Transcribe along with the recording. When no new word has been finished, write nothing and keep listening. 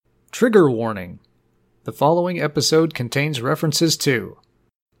Trigger warning. The following episode contains references to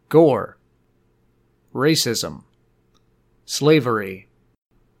gore, racism, slavery,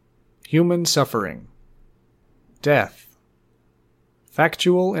 human suffering, death,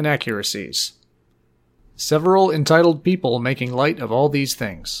 factual inaccuracies, several entitled people making light of all these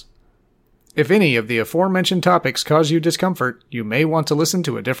things. If any of the aforementioned topics cause you discomfort, you may want to listen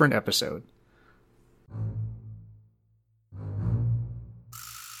to a different episode.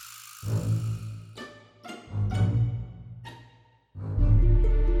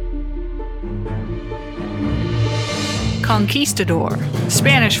 Conquistador,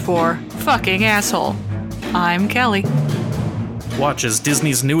 Spanish for fucking asshole. I'm Kelly. Watch as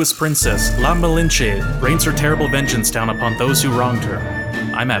Disney's newest princess, La Malinche, rains her terrible vengeance down upon those who wronged her.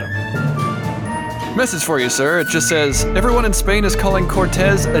 I'm Adam. Message for you, sir. It just says, everyone in Spain is calling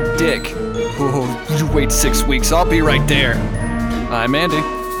Cortez a dick. Oh, you wait 6 weeks. I'll be right there. I'm Andy.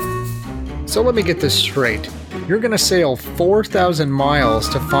 So let me get this straight. You're gonna sail 4,000 miles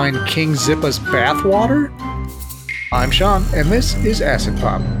to find King Zippa's bathwater? I'm Sean, and this is Acid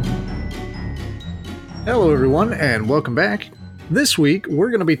Pop. Hello everyone, and welcome back. This week, we're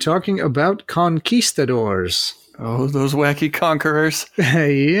going to be talking about conquistadors. Oh, those wacky conquerors.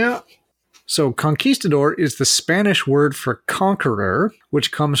 Yeah. So, conquistador is the Spanish word for conqueror,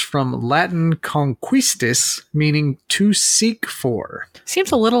 which comes from Latin conquistis, meaning to seek for.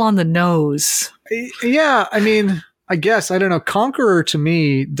 Seems a little on the nose. Yeah, I mean, I guess, I don't know, conqueror to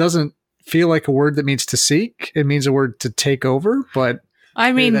me doesn't feel like a word that means to seek. It means a word to take over, but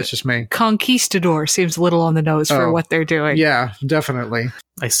I mean, that's just me. Conquistador seems a little on the nose for what they're doing. Yeah, definitely.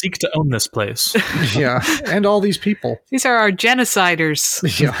 I seek to own this place. Yeah, and all these people. These are our genociders.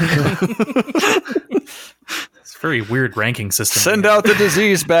 Yeah. It's a very weird ranking system. Send out the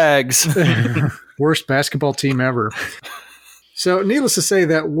disease bags. Worst basketball team ever. So, needless to say,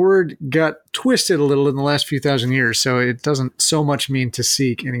 that word got twisted a little in the last few thousand years, so it doesn't so much mean to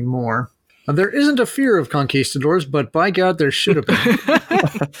seek anymore. There isn't a fear of conquistadors, but by God, there should have been.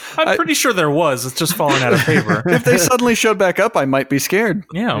 I'm pretty sure there was. It's just fallen out of favor. If they suddenly showed back up, I might be scared.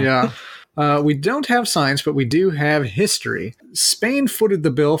 Yeah. Yeah. We don't have science, but we do have history. Spain footed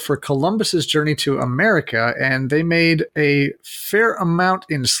the bill for Columbus's journey to America, and they made a fair amount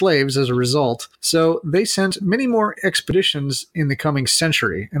in slaves as a result. So they sent many more expeditions in the coming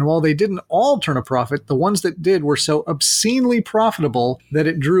century. And while they didn't all turn a profit, the ones that did were so obscenely profitable that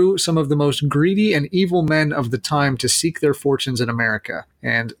it drew some of the most greedy and evil men of the time to seek their fortunes in America.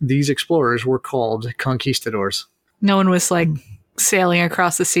 And these explorers were called conquistadors. No one was like sailing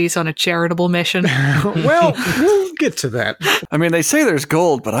across the seas on a charitable mission. Well, we'll get to that. I mean, they say there's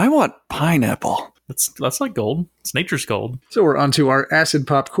gold, but I want pineapple. That's like gold. It's nature's gold. So we're on to our Acid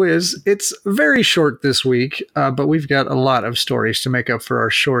Pop quiz. It's very short this week, but we've got a lot of stories to make up for our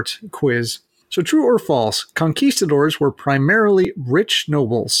short quiz. So true or false, conquistadors were primarily rich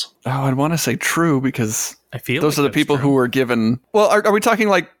nobles. Oh, I'd want to say true because I feel those like are the that's people true. who were given... Well, are we talking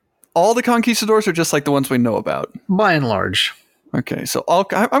like all the conquistadors or just like the ones we know about? By and large. Okay, so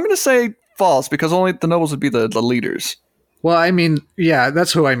I'm going to say false because only the nobles would be the leaders. Well, I mean, yeah,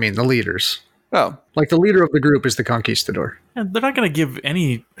 that's who I mean, the leaders. Oh. Like the leader of the group is the conquistador. Yeah, they're not going to give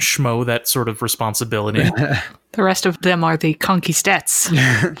any schmo that sort of responsibility. The rest of them are the conquistettes.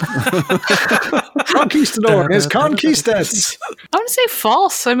 Conquistador is conquistas. I want to say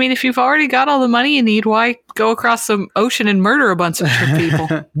false. I mean, if you've already got all the money you need, why go across the ocean and murder a bunch of people?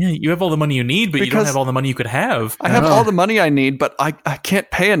 Yeah, you have all the money you need, but you don't Because have all the money you could have. I have all the money I need, but I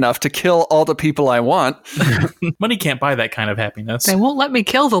can't pay enough to kill all the people I want. Money can't buy that kind of happiness. They won't let me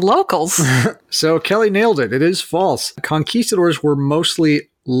kill the locals. So Kelly nailed it. It is false. Conquistadors were mostly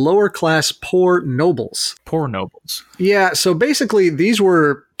lower class poor nobles. Poor nobles. Yeah, so basically these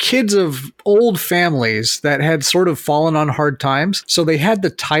were kids of old families that had sort of fallen on hard times. So they had the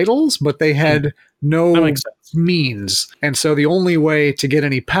titles, but they had That no makes sense. means. And so the only way to get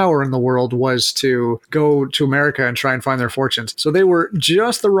any power in the world was to go to America and try and find their fortunes. So they were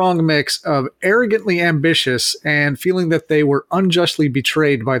just the wrong mix of arrogantly ambitious and feeling that they were unjustly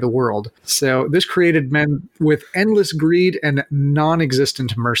betrayed by the world. So this created men with endless greed and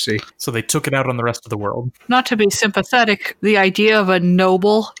non-existent mercy. So they took it out on the rest of the world. Not to be sympathetic, the idea of a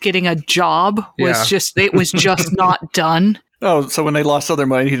noble getting a job was just not done. Oh, so when they lost all their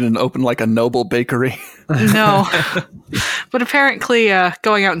money, he didn't open like a noble bakery. No. But apparently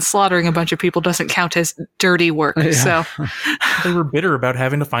going out and slaughtering a bunch of people doesn't count as dirty work. Yeah. So They were bitter about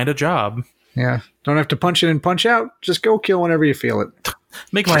having to find a job. Yeah. Don't have to punch in and punch out. Just go kill whenever you feel it.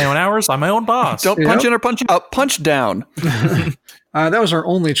 Make my own hours. I'm my own boss. Don't punch in or punch out. Punch down. That was our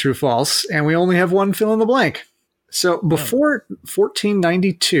only true false, and we only have one fill in the blank. So before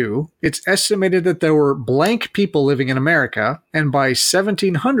 1492, it's estimated that there were blank people living in America, and by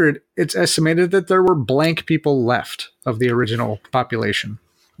 1700, it's estimated that there were blank people left of the original population.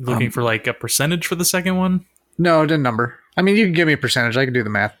 Looking for like a percentage for the second one? No, it didn't number. I mean, you can give me a percentage. I can do the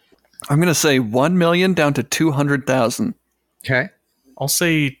math. I'm going to say 1 million down to 200,000. Okay. I'll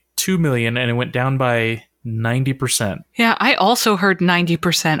say 2 million, and it went down by 90%. Yeah, I also heard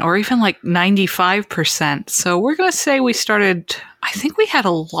 90% or even like 95%. So we're going to say we started, I think we had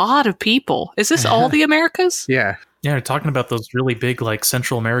a lot of people. Is this all the Americas? Yeah. Yeah, you're talking about those really big, like,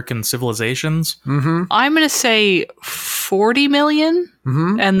 Central American civilizations. Mm-hmm. I'm going to say 40 million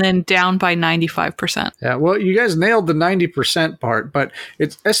and then down by 95%. Yeah, well, you guys nailed the 90% part, but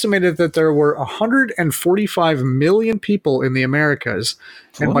it's estimated that there were 145 million people in the Americas,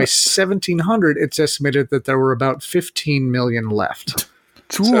 and by 1700, it's estimated that there were about 15 million left.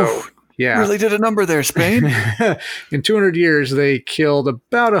 So, yeah. Really did a number there, Spain. In 200 years, they killed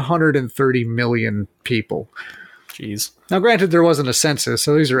about 130 million people. Jeez. Now, granted, there wasn't a census,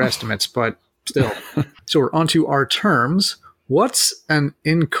 so these are estimates, but still. So we're on to our terms. What's an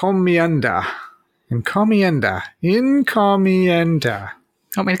encomienda? Encomienda. Encomienda.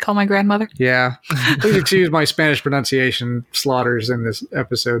 Want me to call my grandmother? Yeah. Please excuse my Spanish pronunciation slaughters in this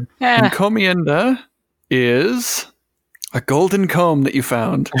episode. Yeah. Encomienda is a golden comb that you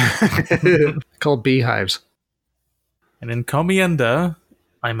found. Called beehives. An encomienda,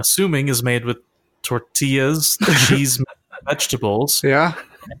 I'm assuming, is made with tortillas, cheese, vegetables. Yeah.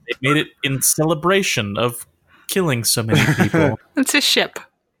 And they made it in celebration of killing so many people. It's a ship.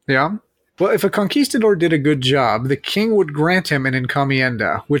 Yeah. Well, if a conquistador did a good job, the king would grant him an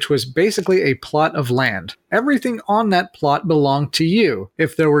encomienda, which was basically a plot of land. Everything on that plot belonged to you.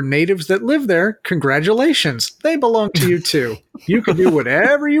 If there were natives that lived there, congratulations, they belong to you too. You could do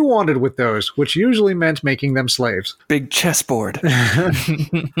whatever you wanted with those, which usually meant making them slaves. Big chessboard.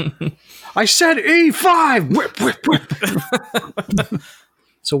 I said E5! Whip, whip, whip!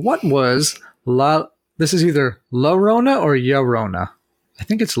 So what was this is either La Rona or Llorona? I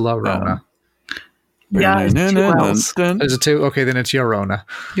think it's La Rona. Yeah, it's 2 L's. Is it 2? Okay, then it's Llorona.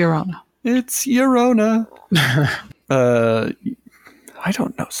 Llorona. It's Llorona. I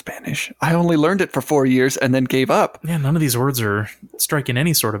don't know Spanish. I only learned it for 4 years and then gave up. Yeah, none of these words are striking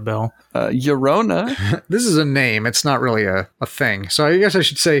any sort of bell. Llorona. This is a name. It's not really a thing. So I guess I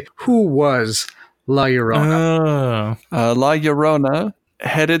should say, who was La Llorona? La Llorona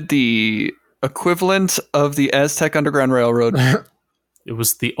headed the equivalent of the Aztec Underground Railroad. It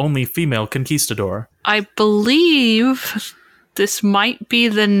was the only female conquistador. I believe this might be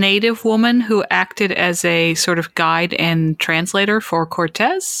the native woman who acted as a sort of guide and translator for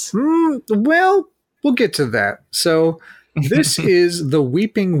Cortez. Well, we'll get to that. So this is the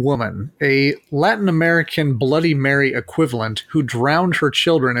Weeping Woman, a Latin American Bloody Mary equivalent who drowned her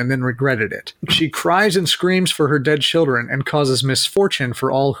children and then regretted it. She cries and screams for her dead children and causes misfortune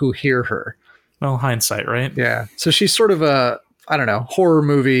for all who hear her. Well, hindsight, right? Yeah. So she's sort of a, I don't know, horror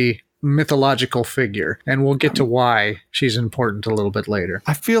movie mythological figure, and we'll get to why she's important a little bit later.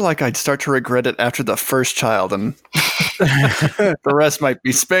 I feel like I'd start to regret it after the first child, and the rest might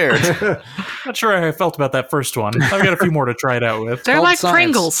be spared. Not sure how I felt about that first one. I've got a few more to try it out with. They're Called like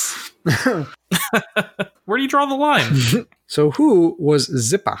science. Pringles. Where do you draw the line? So who was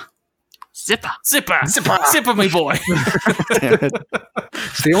Zippa? Zippa. Zipper! Zipper! Zipper, my boy! Damn it.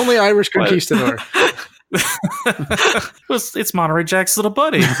 It's the only Irish conquistador. It's Monterey Jack's little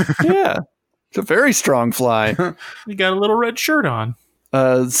buddy. Yeah. It's a very strong fly. You got a little red shirt on.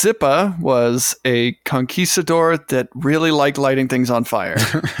 Zippa was a conquistador that really liked lighting things on fire.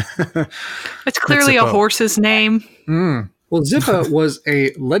 It's clearly a Zippo. horse's name. Well, Zippa was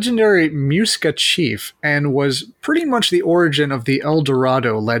a legendary Muisca chief and was pretty much the origin of the El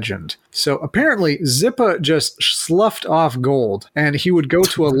Dorado legend. So apparently Zippa just sloughed off gold, and he would go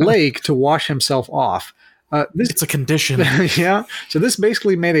to a lake to wash himself off. It's a condition. Yeah, so this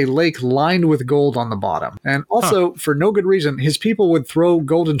basically made a lake lined with gold on the bottom. And also, for no good reason, his people would throw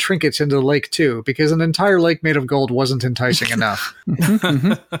golden trinkets into the lake too, because an entire lake made of gold wasn't enticing enough.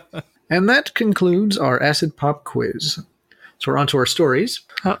 And that concludes our acid pop quiz. So we're on to our stories.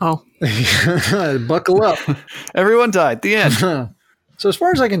 Uh-oh. Buckle up. Everyone died. The end. So as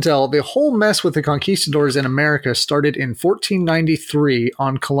far as I can tell, the whole mess with the conquistadors in America started in 1493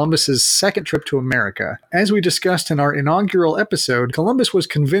 on Columbus's second trip to America. As we discussed in our inaugural episode, Columbus was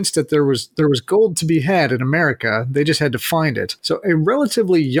convinced that there was gold to be had in America. They just had to find it. So a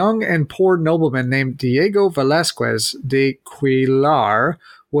relatively young and poor nobleman named Diego Velázquez de Cuellar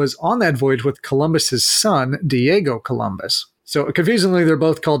was on that voyage with Columbus's son, Diego Columbus. So confusingly, they're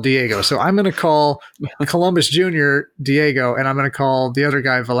both called Diego. So I'm going to call Columbus Jr. Diego, and I'm going to call the other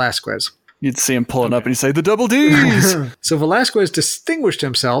guy Velasquez. You'd see him pulling up and he'd say, the double D's! So Velasquez distinguished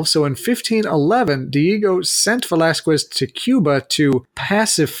himself. So in 1511, Diego sent Velasquez to Cuba to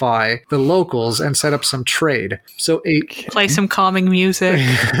pacify the locals and set up some trade. So Play some calming music,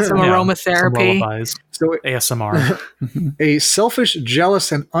 some aromatherapy. Some lullabies. So ASMR. a selfish,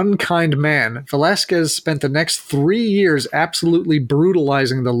 jealous, and unkind man, Velasquez spent the next 3 years absolutely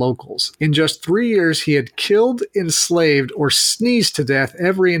brutalizing the locals. In just 3 years, he had killed, enslaved, or sneezed to death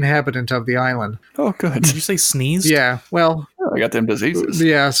every inhabitant of the island. Oh, good. Did you say sneezed? Yeah, well, I got them diseases.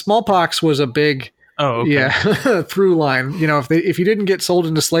 yeah, smallpox was a big... Oh, okay. Yeah, through line. You know, if you didn't get sold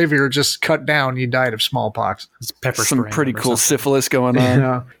into slavery or just cut down, you died of smallpox. It's pepper Some spraying pretty them or cool something. syphilis going on.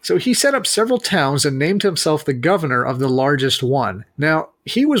 Yeah. So he set up several towns and named himself the governor of the largest one. Now,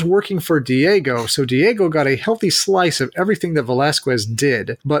 he was working for Diego, so Diego got a healthy slice of everything that Velasquez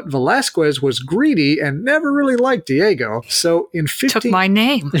did. But Velasquez was greedy and never really liked Diego. So in Took my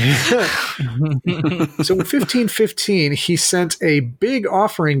name. So in 1515, he sent a big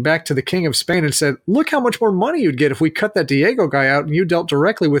offering back to the king of Spain and said, look how much more money you'd get if we cut that Diego guy out and you dealt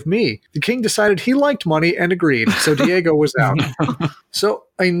directly with me. The king decided he liked money and agreed, so Diego was out. So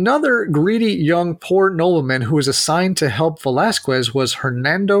another greedy young poor nobleman who was assigned to help Velasquez was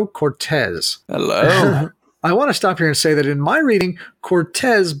Hernando Cortez. Hello. I want to stop here and say that in my reading,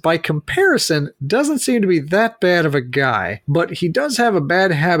 Cortez, by comparison, doesn't seem to be that bad of a guy, but he does have a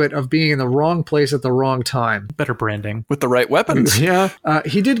bad habit of being in the wrong place at the wrong time. Better branding. With the right weapons. Yeah.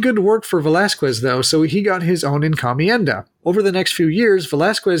 He did good work for Velasquez, though, so he got his own encomienda. Over the next few years,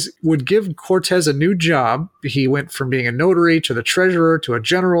 Velasquez would give Cortez a new job. He went from being a notary to the treasurer to a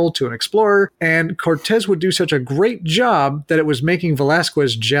general to an explorer, and Cortez would do such a great job that it was making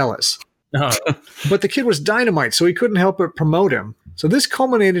Velasquez jealous. Oh, But the kid was dynamite, so he couldn't help but promote him. So this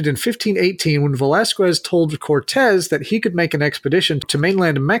culminated in 1518 when Velasquez told Cortez that he could make an expedition to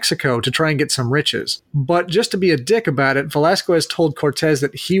mainland Mexico to try and get some riches. But just to be a dick about it, Velasquez told Cortez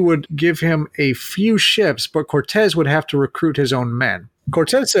that he would give him a few ships, but Cortez would have to recruit his own men.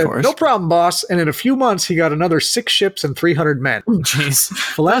 Cortez said, course. no problem, boss. And in a few months, he got another 6 ships and 300 men.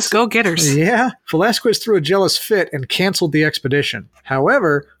 jeez. Let's go getters. Yeah. Velasquez threw a jealous fit and canceled the expedition.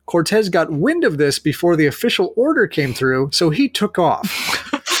 However, Cortez got wind of this before the official order came through, so he took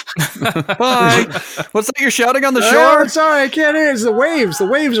off. Bye. What's that you're shouting on the Oh, shore? sorry, I can't hear. It's the waves. The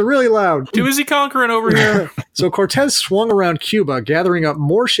waves are really loud. Too easy conquering over here. So Cortez swung around Cuba, gathering up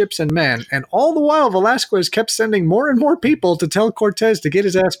more ships and men, and all the while Velasquez kept sending more and more people to tell Cortez to get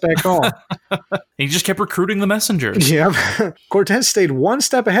his ass back home. He just kept recruiting the messengers. Yeah. Cortez stayed one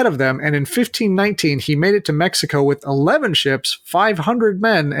step ahead of them, and in 1519 he made it to Mexico with 11 ships, 500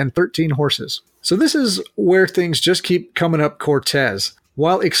 men, and 13 horses. So this is where things just keep coming up Cortez.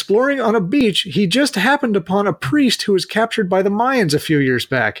 While exploring on a beach, he just happened upon a priest who was captured by the Mayans a few years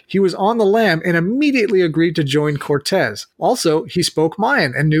back. He was on the lam and immediately agreed to join Cortez. Also, he spoke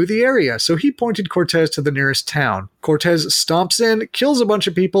Mayan and knew the area, so he pointed Cortez to the nearest town. Cortez stomps in, kills a bunch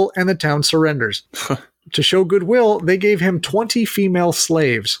of people, and the town surrenders. To show goodwill, they gave him 20 female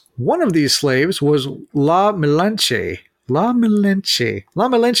slaves. One of these slaves was La Melanche. La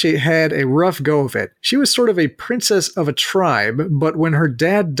Melanche had a rough go of it. She was sort of a princess of a tribe, but when her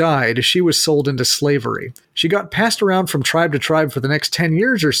dad died, she was sold into slavery. She got passed around from tribe to tribe for the next 10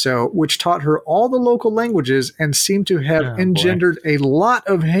 years or so, which taught her all the local languages and seemed to have engendered a lot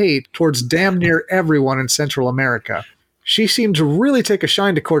of hate towards damn near everyone in Central America. She seemed to really take a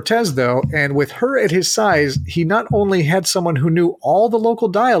shine to Cortez, though, and with her at his side, he not only had someone who knew all the local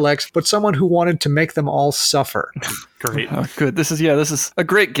dialects, but someone who wanted to make them all suffer. Great. Oh, good. This is a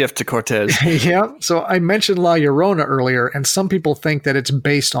great gift to Cortez. Yeah, so I mentioned La Llorona earlier, and some people think that it's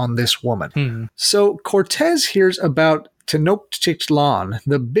based on this woman. So Cortez hears about Tenochtitlan,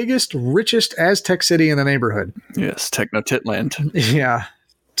 the biggest, richest Aztec city in the neighborhood. Yes, Techno-Titland. Yeah.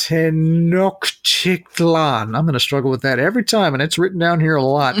 Tenochtitlan. I'm going to struggle with that every time, and it's written down here a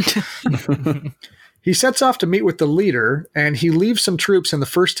lot. He sets off to meet with the leader, and he leaves some troops in the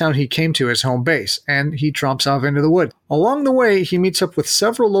first town he came to as home base, and he tromps off into the wood. Along the way, he meets up with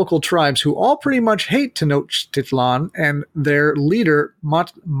several local tribes who all pretty much hate Tenochtitlan and their leader,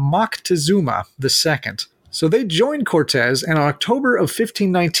 Moctezuma II. So they joined Cortez, and in October of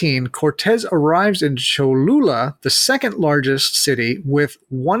 1519, Cortez arrives in Cholula, the second largest city, with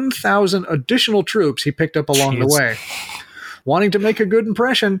 1,000 additional troops he picked up along the way. Wanting to make a good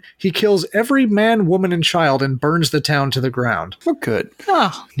impression, he kills every man, woman, and child and burns the town to the ground. Oh, good.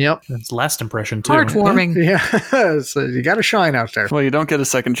 Oh, Yep. That's last impression, too. heartwarming. Yeah, so you got to shine out there. Well, you don't get a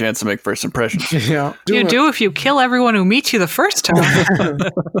second chance to make first impressions. Yeah. You do if you kill everyone who meets you the first time.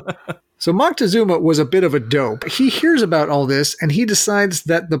 So Moctezuma was a bit of a dope. He hears about all this, and he decides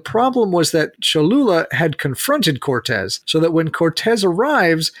that the problem was that Cholula had confronted Cortez, so that when Cortez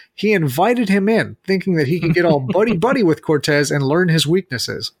arrives, he invited him in, thinking that he could get all buddy-buddy with Cortez and learn his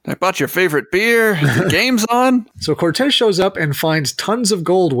weaknesses. I bought your favorite beer. The game's on. So Cortez shows up and finds tons of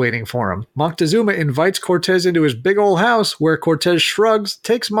gold waiting for him. Moctezuma invites Cortez into his big old house, where Cortez shrugs,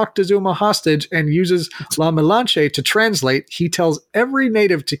 takes Moctezuma hostage, and uses La Melanche to translate. He tells every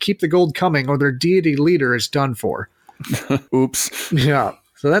native to keep the gold coming or their deity leader is done for. Oops. Yeah.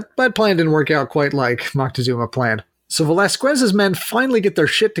 So that plan didn't work out quite like Moctezuma planned. So Velasquez's men finally get their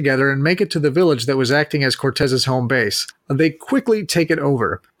shit together and make it to the village that was acting as Cortez's home base. They quickly take it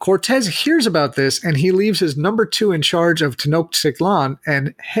over. Cortez hears about this and he leaves his number 2 in charge of Tenochtitlan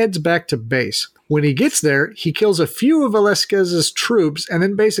and heads back to base. When he gets there, he kills a few of Velasquez's troops and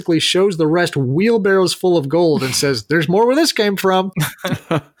then basically shows the rest wheelbarrows full of gold and says, "There's more where this came from."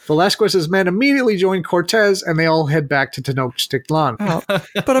 Velasquez's men immediately join Cortez and they all head back to Tenochtitlan.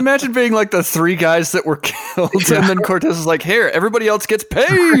 But imagine being like the 3 guys that were killed, and then Cortez is like, "Here, everybody else gets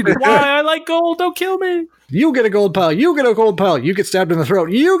paid." Why? I like gold. Don't kill me. You get a gold pile. You get a gold pile. You get stabbed in the throat.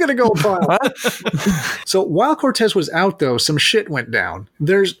 You get a gold pile. So while Cortez was out, though, some shit went down.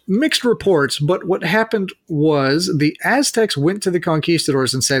 There's mixed reports, but what happened was the Aztecs went to the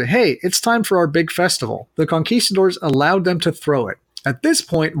conquistadors and said, "Hey, it's time for our big festival." The conquistadors allowed them to throw it. At this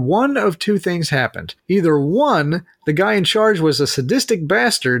point, one of 2 things happened. Either 1, the guy in charge was a sadistic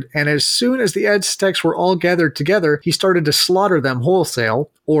bastard, and as soon as the Aztecs were all gathered together, he started to slaughter them wholesale.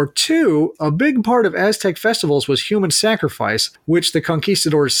 Or 2, a big part of Aztec festivals was human sacrifice, which the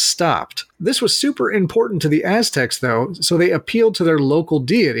conquistadors stopped. This was super important to the Aztecs, though, so they appealed to their local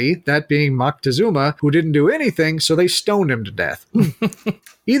deity, that being Moctezuma, who didn't do anything, so they stoned him to death.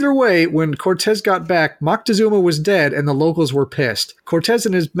 Either way, when Cortez got back, Moctezuma was dead and the locals were pissed. Cortez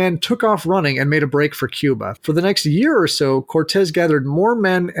and his men took off running and made a break for Cuba. For the next year or so, Cortez gathered more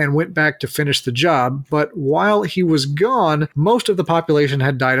men and went back to finish the job, but while he was gone, most of the population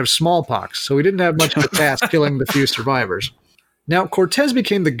had died of smallpox, so he didn't have much of a task killing the few survivors. Now, Cortez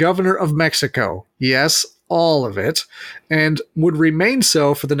became the governor of Mexico. Yes, all of it, and would remain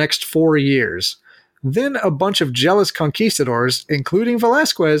so for the next 4 years. Then a bunch of jealous conquistadors, including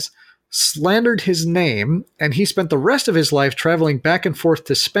Velasquez, slandered his name, and he spent the rest of his life traveling back and forth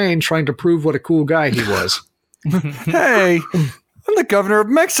to Spain trying to prove what a cool guy he was. Hey, I'm the governor of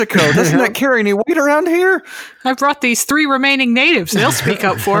Mexico. Doesn't that carry any weight around here? I brought these 3 remaining natives. They'll speak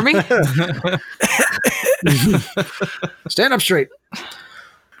up for me. Stand up straight.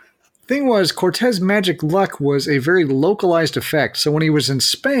 Thing was, Cortez' magic luck was a very localized effect, so when he was in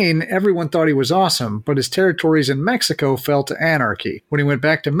Spain, everyone thought he was awesome, but his territories in Mexico fell to anarchy. When he went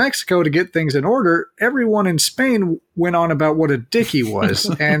back to Mexico to get things in order, everyone in Spain went on about what a dick he was,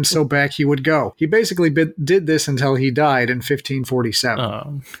 and so back he would go. He basically did this until he died in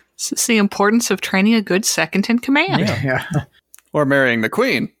 1547. This is the importance of training a good second in command. Yeah. Or marrying the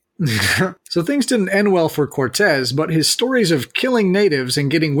queen. So things didn't end well for Cortez, but his stories of killing natives and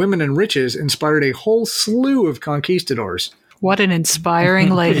getting women and riches inspired a whole slew of conquistadors. What an inspiring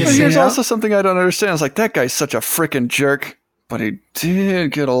But legacy. here's also something I don't understand. It's like, that guy's such a frickin' jerk, but he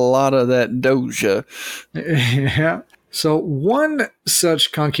did get a lot of that doja. Yeah. So one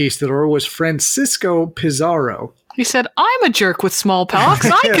such conquistador was Francisco Pizarro. He said, "I'm a jerk with smallpox.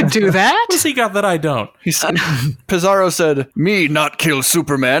 I could do that." What's he got that I don't? He said, Pizarro said, "Me not kill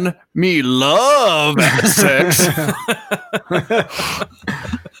Superman. Me love sex."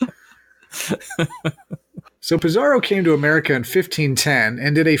 So Pizarro came to America in 1510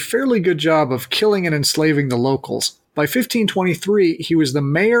 and did a fairly good job of killing and enslaving the locals. By 1523, he was the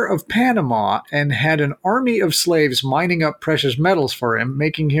mayor of Panama and had an army of slaves mining up precious metals for him,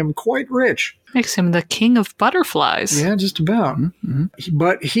 making him quite rich. Makes him the king of butterflies. Yeah, just about. Mm-hmm.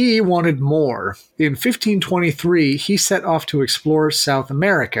 But he wanted more. In 1523, he set off to explore South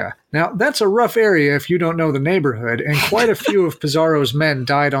America. Now, that's a rough area if you don't know the neighborhood, and quite a few of Pizarro's men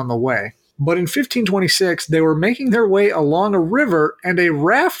died on the way. But in 1526, they were making their way along a river, and a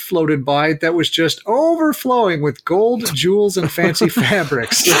raft floated by that was just overflowing with gold, jewels, and fancy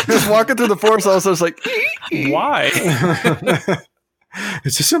fabrics. Just walking through the forest, also, it's like, Why?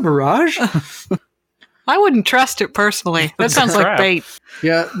 Is this a mirage? I wouldn't trust it personally. That sounds like Crap. bait.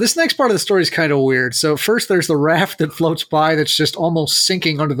 Yeah, this next part of the story is kind of weird. So first there's the raft that floats by that's just almost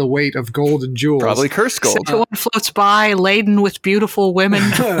sinking under the weight of gold and jewels. Probably cursed gold. Second one floats by, laden with beautiful women.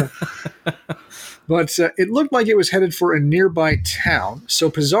 But it looked like it was headed for a nearby town, so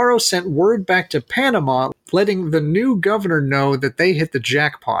Pizarro sent word back to Panama, letting the new governor know that they hit the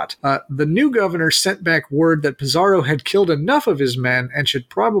jackpot. The new governor sent back word that Pizarro had killed enough of his men and should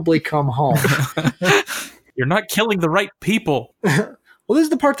probably come home. You're not killing the right people. Well, this is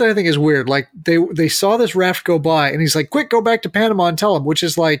the part that I think is weird. Like, they saw this raft go by, and he's like, quick, go back to Panama and tell him, which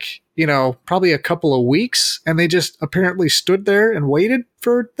is like, probably a couple of weeks, and they just apparently stood there and waited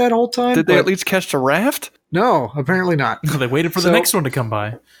for that whole time. Did they at least catch the raft? No, apparently not. They waited for the next one to come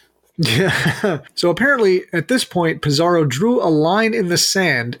by. Yeah. So apparently, at this point, Pizarro drew a line in the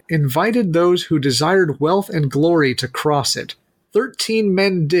sand, invited those who desired wealth and glory to cross it. 13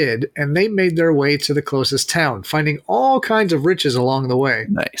 men did, and they made their way to the closest town, finding all kinds of riches along the way.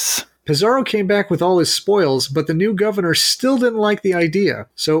 Nice. Pizarro came back with all his spoils, but the new governor still didn't like the idea.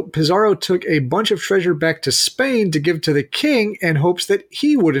 So Pizarro took a bunch of treasure back to Spain to give to the king in hopes that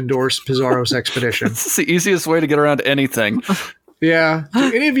he would endorse Pizarro's expedition. This is the easiest way to get around anything. Yeah.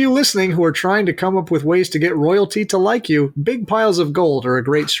 To any of you listening who are trying to come up with ways to get royalty to like you, big piles of gold are a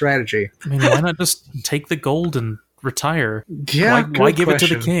great strategy. I mean, why not just take the gold and retire? Yeah, Why good give it to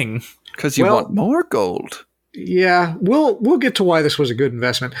question. the king? Because you want more gold. Yeah, we'll get to why this was a good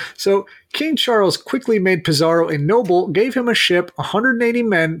investment. So King Charles quickly made Pizarro a noble, gave him a ship, 180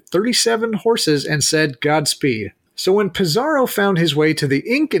 men, 37 horses, and said Godspeed. So when Pizarro found his way to the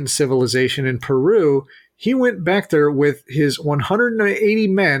Incan civilization in Peru, he went back there with his 180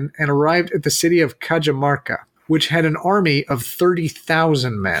 men and arrived at the city of Cajamarca, which had an army of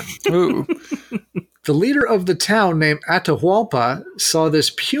 30,000 men. Ooh. The leader of the town, named Atahualpa, saw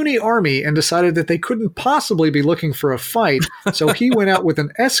this puny army and decided that they couldn't possibly be looking for a fight, so he went out with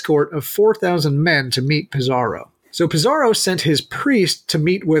an escort of 4,000 men to meet Pizarro. So Pizarro sent his priest to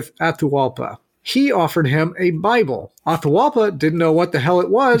meet with Atahualpa. He offered him a Bible. Atahualpa didn't know what the hell it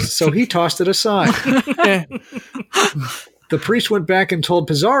was, so he tossed it aside. The priest went back and told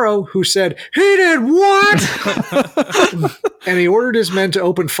Pizarro, who said, "He did what?" And he ordered his men to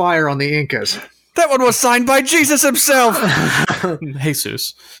open fire on the Incas. That one was signed by Jesus himself.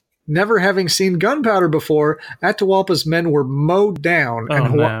 Jesus. Never having seen gunpowder before, Atahualpa's men were mowed down,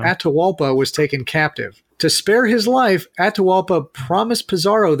 and no. Atahualpa was taken captive. To spare his life, Atahualpa promised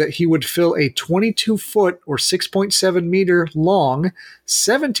Pizarro that he would fill a 22-foot or 6.7 meter long,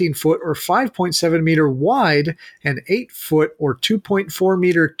 17-foot or 5.7 meter wide, and 8-foot or 2.4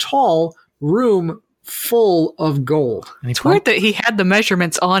 meter tall room full of gold. It's weird that he had the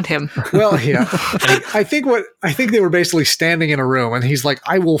measurements on him. Well, yeah. I think they were basically standing in a room, and he's like,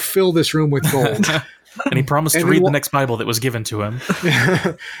 "I will fill this room with gold." And he promised to And read then the next Bible that was given to him.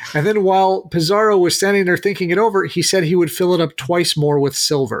 And then while Pizarro was standing there thinking it over, he said he would fill it up twice more with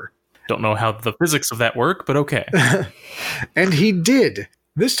silver. Don't know how the physics of that work, but okay. And he did.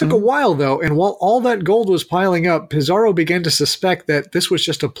 This took a while, though, and while all that gold was piling up, Pizarro began to suspect that this was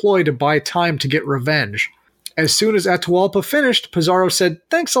just a ploy to buy time to get revenge. As soon as Atahualpa finished, Pizarro said,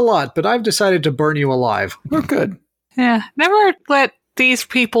 "Thanks a lot, but I've decided to burn you alive." We're good. Yeah, never let these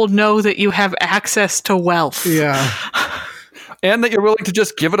people know that you have access to wealth. Yeah, And that you're willing to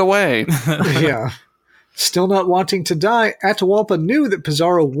just give it away. yeah. Still not wanting to die, Atahualpa knew that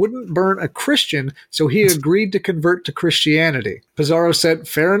Pizarro wouldn't burn a Christian, so he agreed to convert to Christianity. Pizarro said,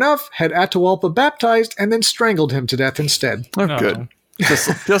 "Fair enough," had Atahualpa baptized, and then strangled him to death instead. Oh, Oh. good.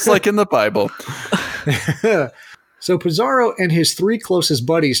 Just like in the Bible. So Pizarro and his 3 closest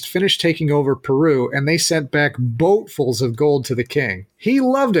buddies finished taking over Peru, and they sent back boatfuls of gold to the king. He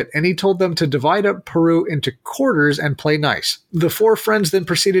loved it, and he told them to divide up Peru into quarters and play nice. The 4 friends then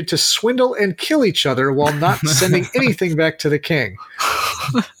proceeded to swindle and kill each other while not sending anything back to the king.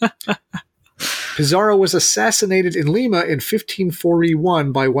 Pizarro was assassinated in Lima in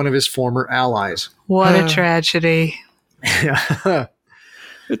 1541 by one of his former allies. What a tragedy. Yeah.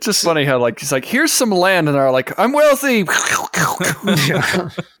 It's just funny how, like, he's like, "Here's some land," and they're like, "I'm wealthy." Yeah.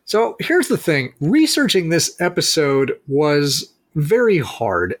 So here's the thing. Researching this episode was very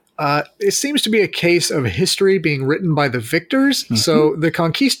hard. It seems to be a case of history being written by the victors. Mm-hmm. So the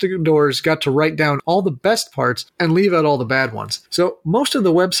conquistadors got to write down all the best parts and leave out all the bad ones. So most of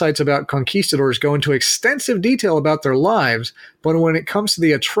the websites about conquistadors go into extensive detail about their lives, but when it comes to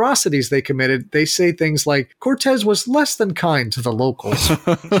the atrocities they committed, they say things like, "Cortez was less than kind to the locals."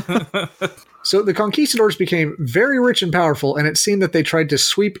 So the conquistadors became very rich and powerful, and it seemed that they tried to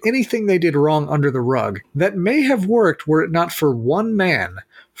sweep anything they did wrong under the rug. That may have worked were it not for one man.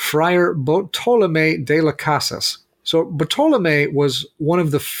 Friar Bartolomé de las Casas. So Bartolomé was one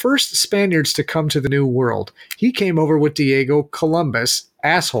of the first Spaniards to come to the New World. He came over with Diego Columbus,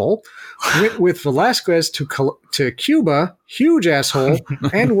 asshole, went with Velázquez to Cuba, huge asshole,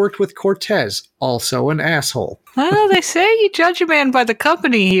 and worked with Cortez, also an asshole. Well, they say you judge a man by the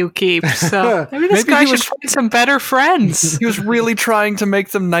company he keeps, so maybe this guy should find some better friends. He was really trying to make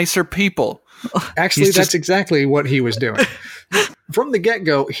them nicer people. Actually, that's exactly what he was doing. From the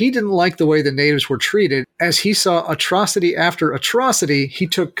get-go, he didn't like the way the natives were treated. As he saw atrocity after atrocity, he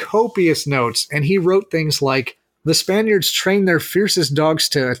took copious notes, and he wrote things like, "The Spaniards train their fiercest dogs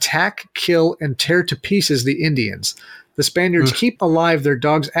to attack, kill, and tear to pieces the Indians. The Spaniards keep alive their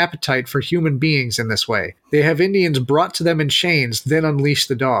dogs' appetite for human beings in this way. They have Indians brought to them in chains, then unleash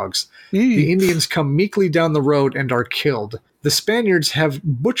the dogs. The Indians come meekly down the road and are killed. The Spaniards have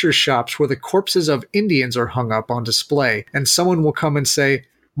butcher shops where the corpses of Indians are hung up on display, and someone will come and say,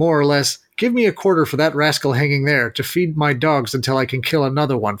 more or less, 'Give me a quarter for that rascal hanging there to feed my dogs until I can kill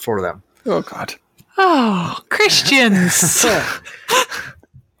another one for them.'" Oh, God. Oh, Christians.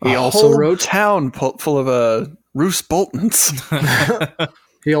 He also wrote, town full of Roose Boltons.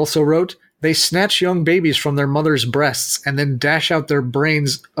 He also wrote, "They snatch young babies from their mothers' breasts and then dash out their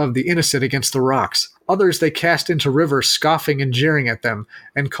brains of the innocent against the rocks. Others they cast into rivers, scoffing and jeering at them,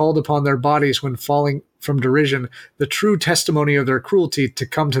 and called upon their bodies when falling from derision, the true testimony of their cruelty to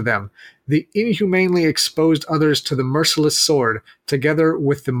come to them. They inhumanely exposed others to the merciless sword, together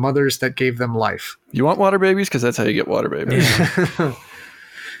with the mothers that gave them life." You want water babies? Because that's how you get water babies.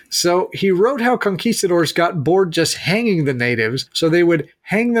 So he wrote how conquistadors got bored just hanging the natives, so they would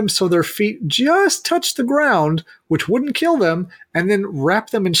hang them so their feet just touched the ground, which wouldn't kill them, and then wrap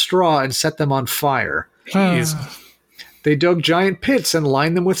them in straw and set them on fire. Jeez. They dug giant pits and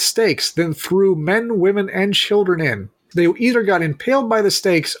lined them with stakes, then threw men, women, and children in. They either got impaled by the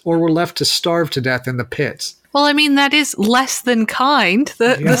stakes or were left to starve to death in the pits. Well, I mean, that is less than kind.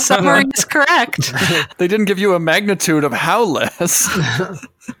 The summary is correct. They didn't give you a magnitude of how less.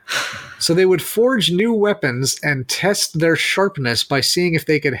 So they would forge new weapons and test their sharpness by seeing if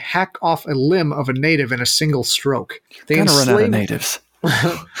they could hack off a limb of a native in a single stroke. They Gonna run out of natives.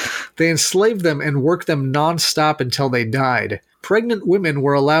 They enslaved them and worked them non-stop until they died. Pregnant women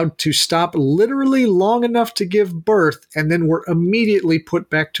were allowed to stop literally long enough to give birth and then were immediately put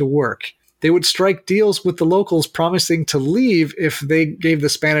back to work. They would strike deals with the locals promising to leave if they gave the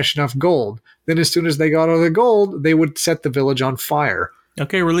Spanish enough gold. Then as soon as they got all the gold, they would set the village on fire.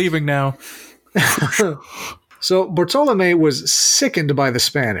 Okay, we're leaving now. So Bartolomé was sickened by the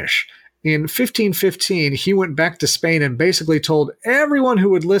Spanish. In 1515, he went back to Spain and basically told everyone who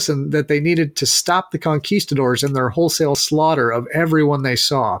would listen that they needed to stop the conquistadors in their wholesale slaughter of everyone they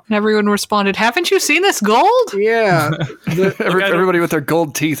saw. And everyone responded, "Haven't you seen this gold?" Yeah. Everybody with their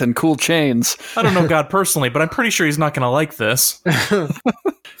gold teeth and cool chains. I don't know God personally, but I'm pretty sure he's not going to like this.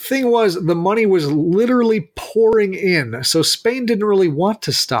 Thing was, the money was literally pouring in, so Spain didn't really want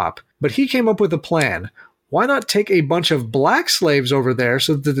to stop. But he came up with a plan. Why not take a bunch of black slaves over there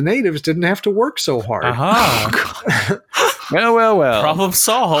so that the natives didn't have to work so hard? Aha. Well. Problem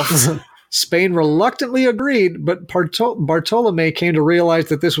solved. Spain reluctantly agreed, but Bartolomé came to realize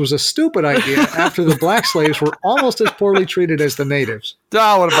that this was a stupid idea after the black slaves were almost as poorly treated as the natives.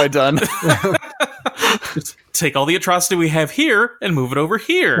 What have I done? Just take all the atrocity we have here and move it over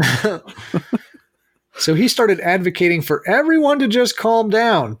here. So he started advocating for everyone to just calm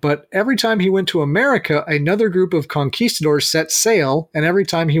down, but every time he went to America, another group of conquistadors set sail, and every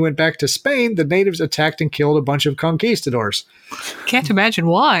time he went back to Spain, the natives attacked and killed a bunch of conquistadors. Can't imagine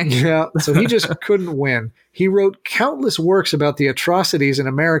why. Yeah, so he just couldn't win. He wrote countless works about the atrocities in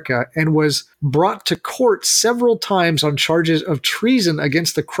America and was brought to court several times on charges of treason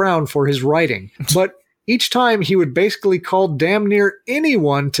against the crown for his writing. But each time he would basically call damn near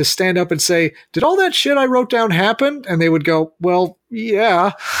anyone to stand up and say, "Did all that shit I wrote down happen?" And they would go, "Well,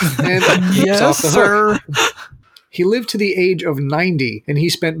 yeah." And Yes, sir. He lived to the age of 90, and he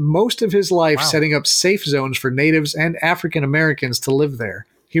spent most of his life setting up safe zones for natives and African Americans to live there.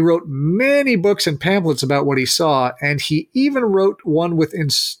 He wrote many books and pamphlets about what he saw, and he even wrote one with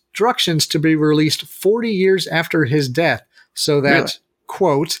instructions to be released 40 years after his death, so that,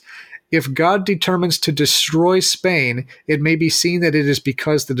 quote, "If God determines to destroy Spain, it may be seen that it is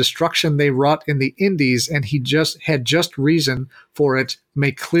because the destruction they wrought in the Indies, and he had just reason for it,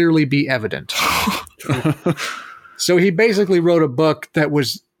 may clearly be evident." So he basically wrote a book that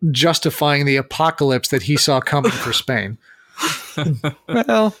was justifying the apocalypse that he saw coming for Spain.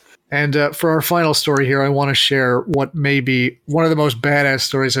 Well, And for our final story here, I want to share what may be one of the most badass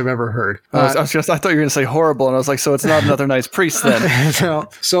stories I've ever heard. I thought you were going to say horrible, and I was like, so it's not another nice priest then.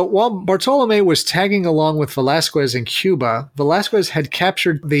 So while Bartolome was tagging along with Velasquez in Cuba, Velasquez had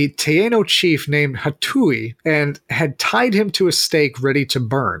captured the Taino chief named Hatui and had tied him to a stake ready to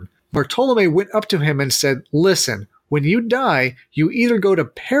burn. Bartolome went up to him and said, "Listen, when you die, you either go to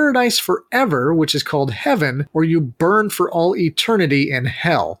paradise forever, which is called heaven, or you burn for all eternity in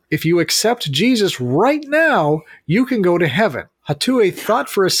hell. If you accept Jesus right now, you can go to heaven." Hatui thought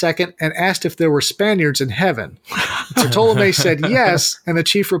for a second and asked if there were Spaniards in heaven. Bartolome said yes, and the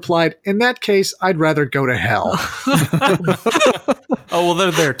chief replied, "In that case, I'd rather go to hell." Oh, well,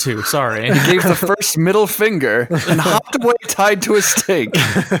 they're there too. Sorry. He gave the first middle finger and hopped away tied to a stake.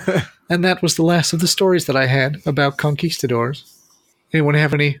 And that was the last of the stories that I had about conquistadors. Anyone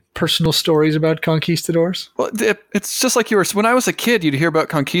have any personal stories about conquistadors? Well, it's just like when I was a kid, you'd hear about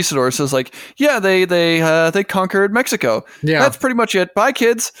conquistadors. It was like, yeah, they conquered Mexico. Yeah. That's pretty much it. Bye,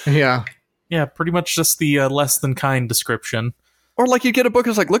 kids. Yeah. Yeah, pretty much just the less than kind description. Or like you get a book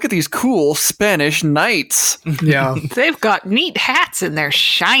that's like, look at these cool Spanish knights. Yeah. They've got neat hats and they're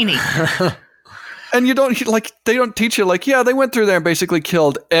shiny. And they don't teach you like, yeah, they went through there and basically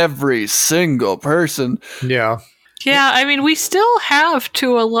killed every single person. Yeah. Yeah, I mean, we still have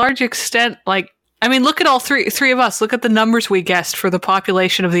to a large extent, look at all three of us. Look at the numbers we guessed for the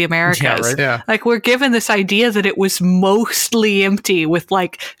population of the Americas. Yeah, right. Yeah. Like, we're given this idea that it was mostly empty with,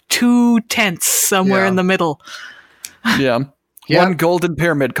 2/10 somewhere Yeah. in the middle. Yeah. Yeah. One golden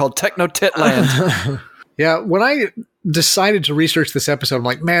pyramid called Techno Titland. Yeah, when I decided to research this episode, I'm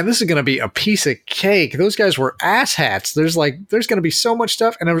like, man, this is going to be a piece of cake. Those guys were asshats. There's going to be so much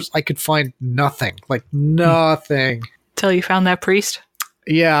stuff, and I could find nothing. Nothing. Till you found that priest?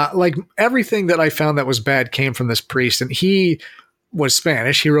 Yeah, everything that I found that was bad came from this priest, and he was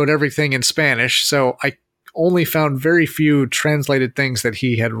Spanish. He wrote everything in Spanish, so I only found very few translated things that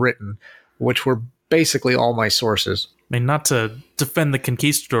he had written, which were basically all my sources. I mean, not to defend the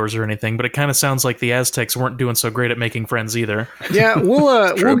conquistadors or anything, but it kind of sounds like the Aztecs weren't doing so great at making friends either. Yeah,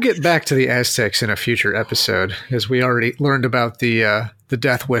 we'll get back to the Aztecs in a future episode, as we already learned about the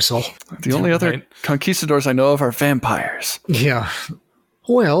death whistle. The only other Right. conquistadors I know of are vampires. Yeah.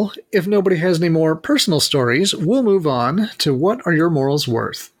 Well, if nobody has any more personal stories, we'll move on to what are your morals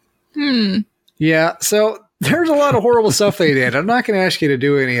worth? Yeah, so there's a lot of horrible stuff they did. I'm not going to ask you to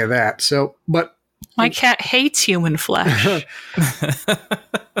do any of that. But My cat hates human flesh.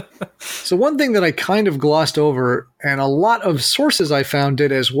 So one thing that I kind of glossed over, and a lot of sources I found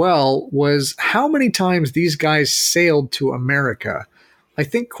did as well, was how many times these guys sailed to America. I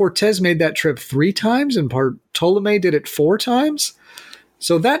think Cortez made that trip 3 times, and Bartolome did it 4 times.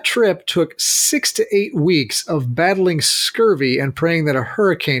 So that trip took 6 to 8 weeks of battling scurvy and praying that a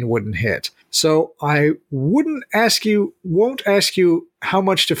hurricane wouldn't hit. So I won't ask you how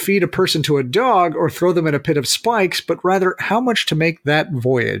much to feed a person to a dog or throw them in a pit of spikes, but rather how much to make that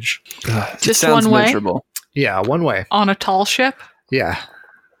voyage. It Just sounds one way? miserable. Yeah, one way. On a tall ship? Yeah,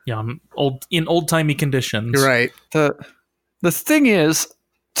 Yeah, in old-timey conditions. you're right. The thing is,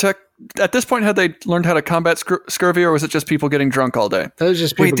 at this point, had they learned how to combat scurvy, or was it just people getting drunk all day? That was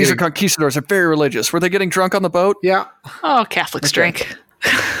just Wait, people these are getting- conquistadors. They're very religious. Were they getting drunk on the boat? Yeah, Oh, Catholics drink.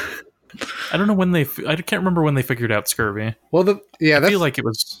 I don't know when I can't remember when they figured out scurvy. well, I feel like it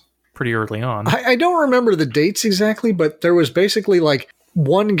was pretty early on. I don't remember the dates exactly, but there was basically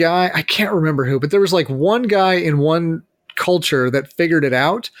one guy, I can't remember who, but there was one guy in one culture that figured it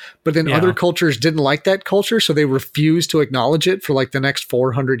out, but then Yeah. other cultures didn't like that culture, so they refused to acknowledge it for the next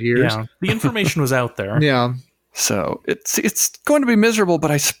 400 years. Yeah, the information was out there. Yeah. So it's going to be miserable, but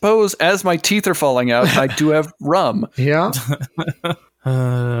I suppose as my teeth are falling out, I do have rum. Yeah.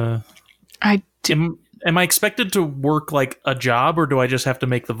 Am I expected to work a job, or do I just have to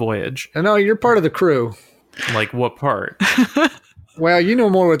make the voyage? I know you're part of the crew. What part? Well, you know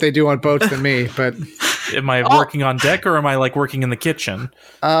more what they do on boats than me, but Am I working on deck, or am I working in the kitchen?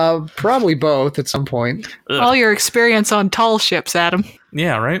 probably both at some point. All your experience on tall ships, Adam.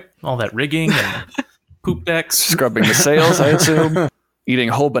 Yeah, right. All that rigging and poop decks. Scrubbing the sails, I assume. Eating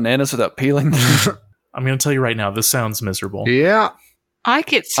whole bananas without peeling. I'm going to tell you right now, this sounds miserable. Yeah. I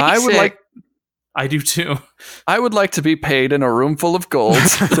get seasick. I do too. I would like to be paid in a room full of gold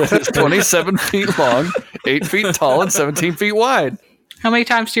that is 27 feet long, 8 feet tall, and 17 feet wide. How many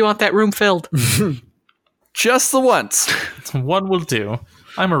times do you want that room filled? Just the once. One will do.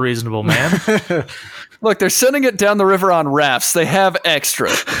 I'm a reasonable man. Look, they're sending it down the river on rafts. They have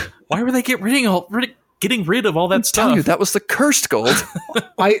extra. Why were they getting rid getting rid of all that I'm stuff. telling you, that was the cursed gold.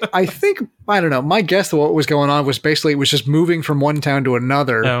 I think, I don't know, my guess of what was going on was basically it was just moving from one town to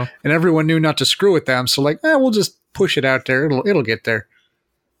another, Oh. and everyone knew not to screw with them, so we'll just push it out there. It'll get there.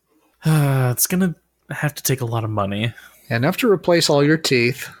 It's gonna have to take a lot of money. Enough to replace all your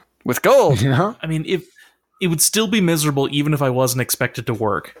teeth. With gold. Yeah. I mean, if it would still be miserable even if I wasn't expected to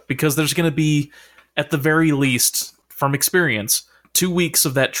work, because there's going to be, at the very least, from experience, 2 weeks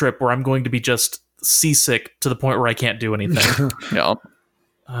of that trip where I'm going to be just seasick to the point where I can't do anything. Yeah.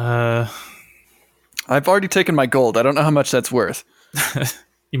 uh, I've already taken my gold. I don't know how much that's worth.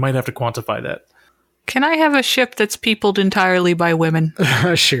 you might have to quantify that. Can I have a ship that's peopled entirely by women?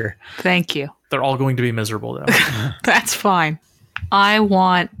 Sure. Thank you. They're all going to be miserable, though. That's fine. I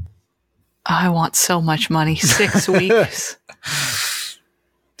want so much money. 6 weeks.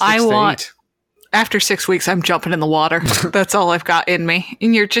 After 6 weeks, I'm jumping in the water. That's all I've got in me.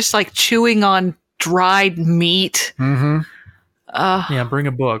 And you're just like chewing on dried meat. Mm-hmm. Yeah, bring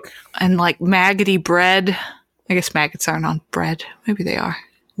a book. And like maggoty bread. I guess maggots aren't on bread. Maybe they are.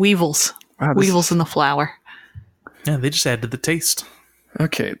 Weevils. Wow, Weevils in the flour. Yeah, they just add to the taste.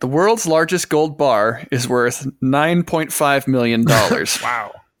 Okay, the world's largest gold bar is worth $9.5 million.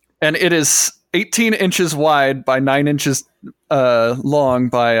 Wow. And it is 18 inches wide by 9 inches long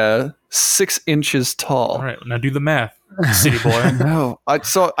by 6 inches tall. All right, now do the math, city boy. No,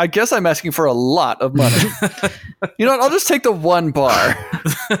 so I guess I'm asking for a lot of money. You know what? I'll just take the one bar.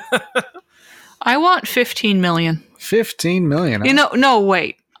 I want 15 million. 15 million. No,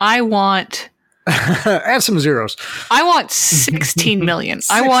 wait. I want Add some zeros. 16 million.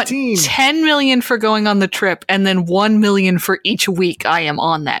 I want 16. 10 million for going on the trip and then 1 million for each week I am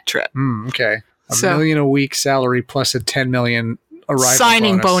on that trip. Okay. A So- million a week salary plus a 10 million arrival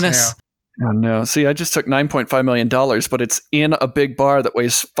Signing bonus. Oh no! See, I just took $9.5 million, but it's in a big bar that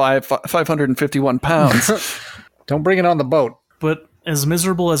weighs 551 pounds. Yeah. Don't bring it on the boat. But as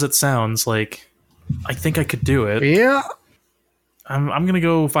miserable as it sounds, like, I think I could do it. Yeah. I'm gonna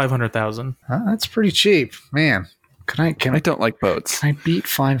go 500,000. That's pretty cheap. Man. Can I don't like boats. I beat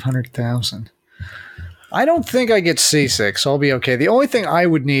 500,000? I don't think I get seasick, so I'll be okay. The only thing I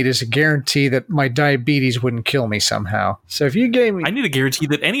would need is a guarantee that my diabetes wouldn't kill me somehow. So if you gave me... I need a guarantee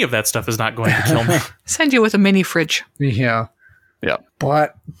that any of that stuff is not going to kill me. Send you with a mini fridge. Yeah. Yeah.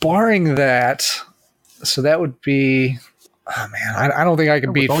 But barring that, so that would be... Oh, man, I don't think I could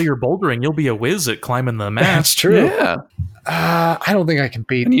With beat... all your bouldering, you'll be a whiz at climbing the That's mast. true. Yeah. I don't think I can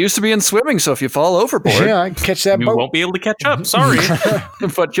beat... And you used to be in swimming, so if you fall overboard, Yeah, I can catch that You boat. won't be able to catch up. Sorry.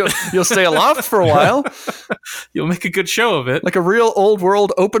 but you'll stay aloft for a while, You'll make a good show of it. like a real old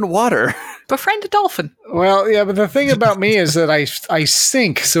world open water. Befriend a dolphin. Well, yeah, but the thing about me is that I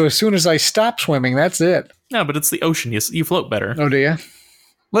sink, so as soon as I stop swimming, that's it. No, but it's the ocean. You float better. Oh, do you?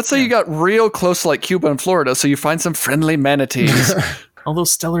 Let's say you got real close to like Cuba and Florida, so you find some friendly manatees. All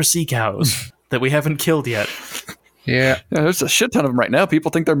those stellar sea cows that we haven't killed yet. Yeah. Yeah, there's a shit ton of them right now. People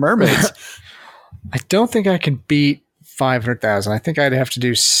think they're mermaids. I don't think I can beat 500,000. I think I'd have to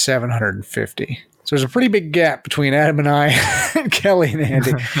do 750. So there's a pretty big gap between Adam and I, and Kelly and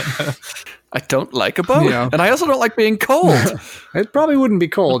Andy. I don't like a boat, Yeah. and I also don't like being cold. It probably wouldn't be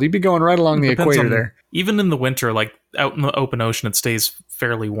cold. You'd be going right along the Depends equator on- there. Even in the winter, like out in the open ocean, it stays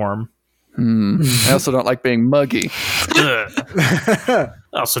fairly warm. I also don't like being muggy. Ugh. I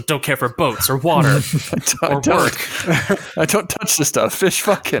also don't care for boats or water I or don't. work. I don't touch the stuff. Fish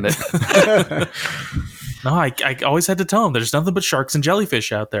fuck in it. No, I always had to tell them there's nothing but sharks and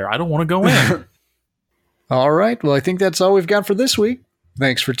jellyfish out there. I don't want to go in. All right. Well, I think that's all we've got for this week.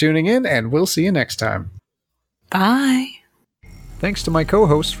 Thanks for tuning in, and we'll see you next time. Bye. Thanks to my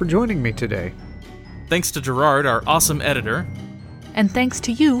co-hosts for joining me today. Thanks to Gerard, our awesome editor. And thanks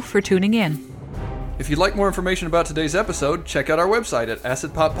to you for tuning in. If you'd like more information about today's episode, check out our website at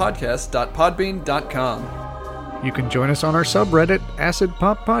acidpoppodcast.podbean.com. You can join us on our subreddit, Acid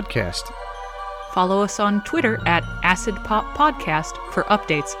Pop Podcast. Follow us on Twitter at Acid Pop Podcast for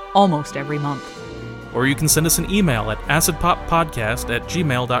updates almost every month. Or you can send us an email at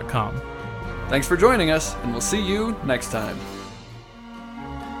acidpoppodcast@gmail.com. Thanks for joining us, and we'll see you next time.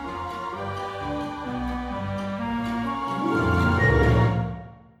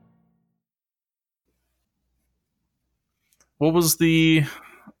 Who was the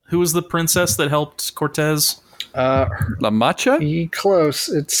princess that helped Cortez? La Mancha? Close.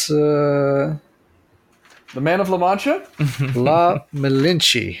 It's The Man of La Mancha? La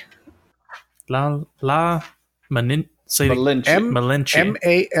Malinche. Say Malinche. Malinche.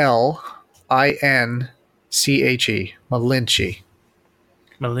 Malinche. Malinche.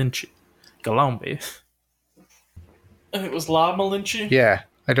 Malinche. Galombe. And it was La Malinche? Yeah,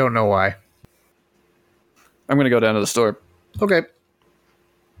 I don't know why. I'm going to go down to the store. Okay.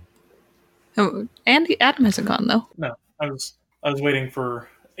 Oh, Adam hasn't gone though. No, I was waiting for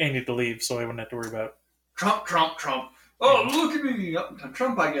Andy to leave so I wouldn't have to worry about. Trump, Trump, Trump. Oh, look at me.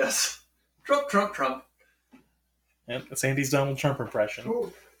 Trump, I guess. Trump, Trump, Trump. Yep, it's Andy's Donald Trump impression.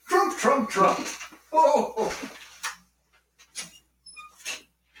 Oh, Trump, Trump, Trump. Oh.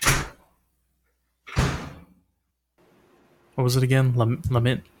 What was it again?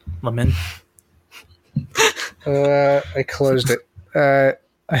 Lament. I closed it. I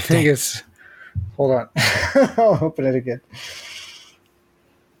think it's. Hold on. I'll open it again.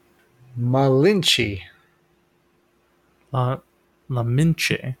 Malinche. Malinche.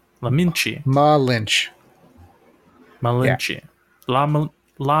 Malinche.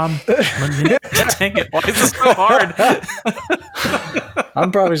 Dang it! Why is this so hard?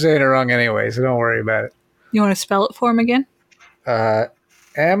 I'm probably saying it wrong anyway, so don't worry about it. You want to spell it for him again? Malinche.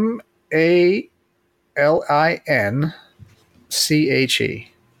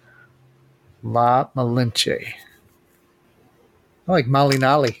 La Malinche. I like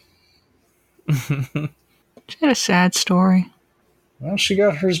Malinali. She had a sad story. Well, she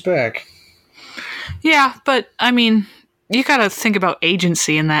got hers back. Yeah, but I mean, you gotta think about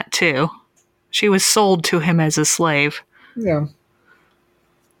agency in that too. She was sold to him as a slave. Yeah.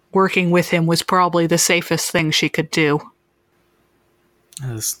 Working with him was probably the safest thing she could do.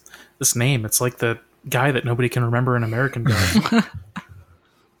 This name, it's like the guy that nobody can remember in American Dad.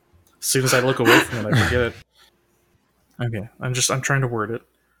 As soon as I look away from it, I forget it. Okay, I'm trying to word it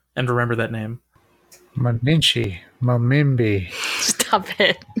and remember that name. Maninchi. Mamimbi. Stop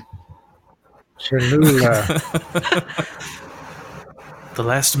it. Cholula. The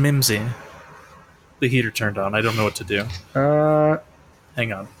last Mimsy. The heater turned on. I don't know what to do.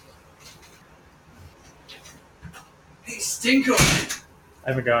 Hang on. Hey, Stinko. I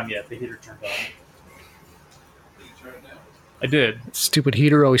haven't gone yet. The heater turned on. I did. Stupid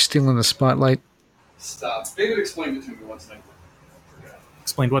heater always stealing the spotlight. Stop. David explained it to me once and I forgot.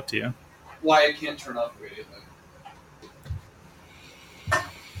 Explained what to you? Why it can't turn off immediately.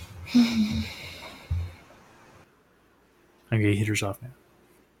 Okay, heater's off now.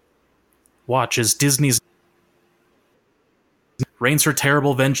 Watch as Disney's rains her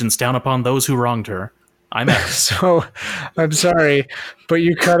terrible vengeance down upon those who wronged her. I'm out. So, I'm sorry, but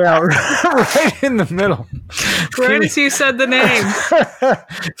you cut out right in the middle. Right as you said the name.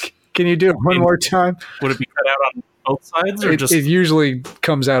 Can you do it one more time? Would it be cut out on both sides, or just? It usually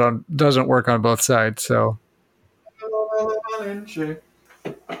comes out on, doesn't work on both sides, so. I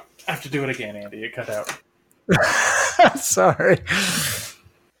have to do it again, Andy. It cut out. Sorry.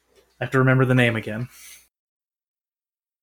 I have to remember the name again.